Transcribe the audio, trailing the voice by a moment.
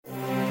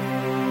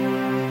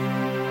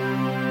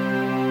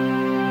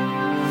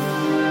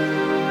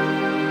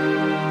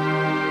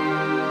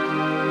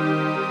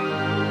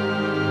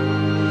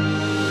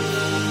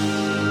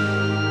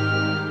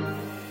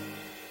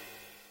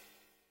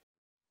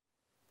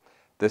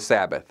The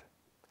Sabbath.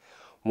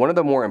 One of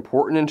the more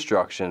important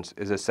instructions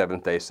is the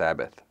seventh-day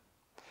Sabbath.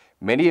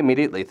 Many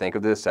immediately think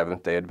of the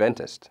Seventh-day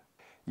Adventist.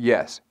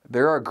 Yes,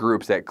 there are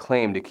groups that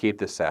claim to keep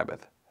the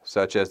Sabbath,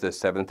 such as the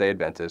Seventh-day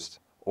Adventist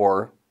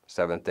or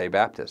Seventh-day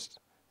Baptist,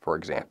 for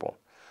example.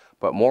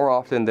 But more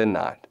often than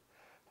not,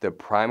 the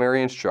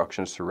primary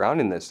instruction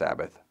surrounding the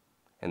Sabbath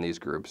in these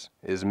groups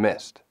is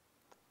missed,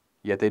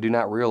 yet they do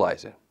not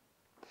realize it.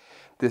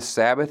 The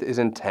Sabbath is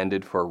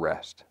intended for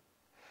rest.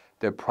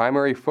 The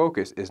primary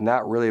focus is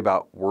not really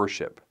about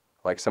worship,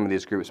 like some of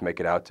these groups make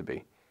it out to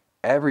be.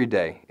 Every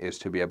day is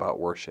to be about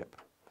worship.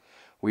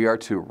 We are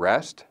to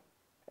rest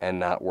and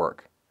not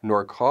work,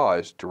 nor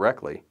cause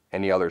directly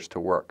any others to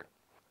work.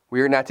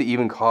 We are not to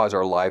even cause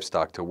our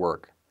livestock to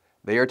work.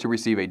 They are to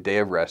receive a day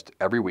of rest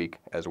every week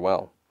as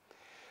well.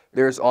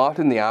 There is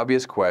often the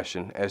obvious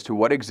question as to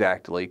what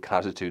exactly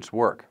constitutes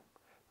work.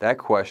 That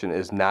question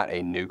is not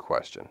a new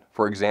question.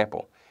 For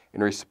example,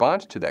 in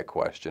response to that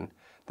question,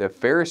 the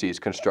Pharisees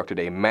constructed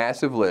a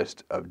massive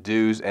list of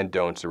do's and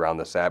don'ts around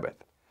the Sabbath.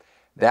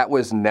 That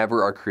was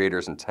never our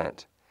Creator's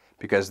intent,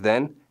 because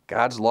then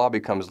God's law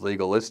becomes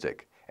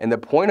legalistic, and the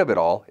point of it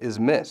all is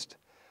missed,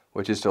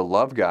 which is to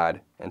love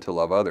God and to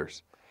love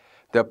others.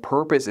 The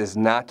purpose is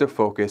not to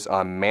focus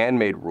on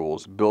man-made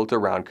rules built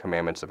around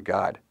commandments of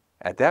God.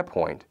 At that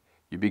point,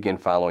 you begin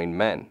following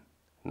men,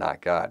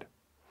 not God.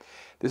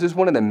 This is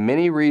one of the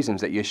many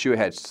reasons that Yeshua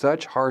had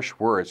such harsh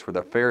words for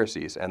the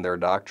Pharisees and their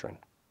doctrine.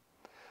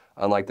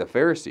 Unlike the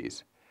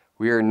Pharisees,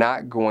 we are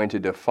not going to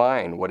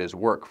define what is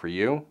work for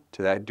you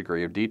to that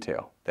degree of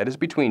detail. That is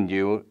between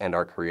you and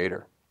our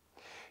Creator.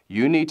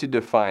 You need to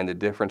define the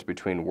difference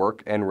between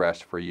work and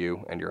rest for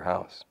you and your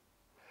house.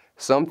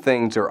 Some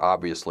things are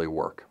obviously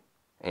work,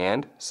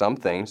 and some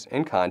things,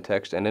 in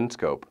context and in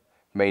scope,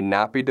 may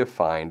not be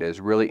defined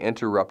as really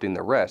interrupting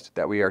the rest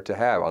that we are to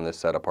have on this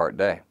set-apart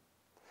day.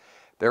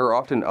 There are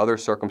often other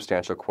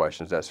circumstantial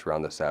questions that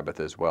surround the Sabbath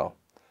as well.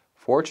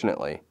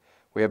 Fortunately,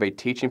 we have a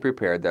teaching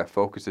prepared that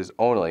focuses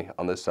only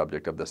on the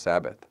subject of the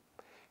Sabbath.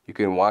 You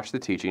can watch the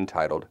teaching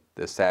titled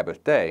The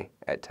Sabbath Day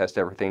at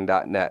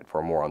testeverything.net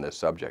for more on this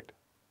subject.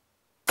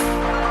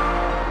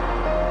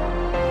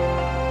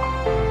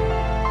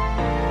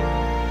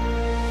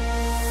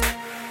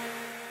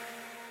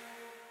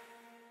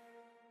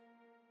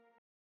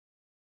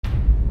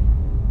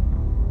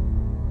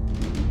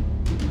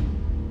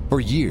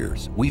 For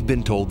years, we've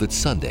been told that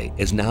Sunday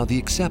is now the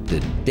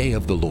accepted day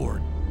of the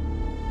Lord.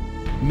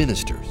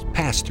 Ministers,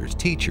 pastors,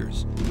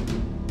 teachers,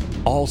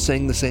 all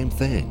saying the same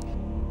thing.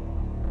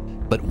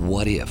 But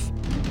what if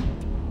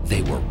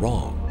they were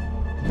wrong?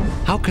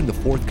 How can the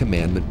fourth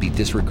commandment be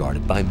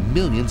disregarded by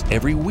millions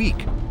every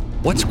week?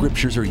 What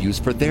scriptures are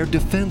used for their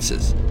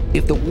defenses?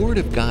 If the Word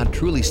of God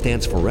truly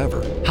stands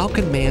forever, how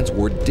can man's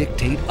word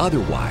dictate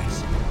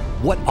otherwise?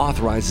 What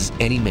authorizes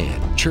any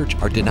man, church,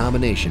 or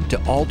denomination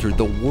to alter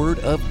the Word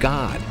of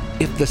God?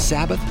 If the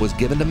Sabbath was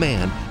given to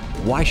man,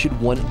 why should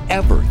one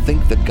ever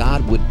think that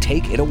God would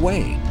take it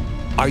away?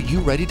 Are you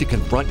ready to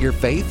confront your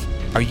faith?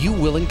 Are you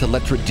willing to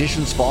let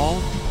traditions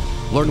fall?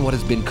 Learn what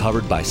has been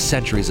covered by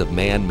centuries of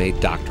man-made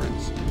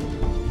doctrines.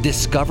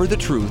 Discover the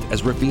truth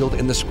as revealed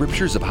in the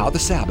Scriptures of how the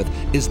Sabbath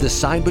is the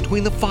sign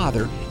between the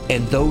Father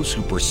and those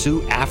who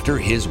pursue after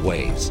His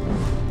ways.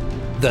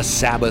 The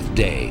Sabbath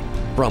Day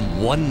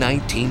from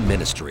 119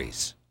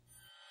 Ministries.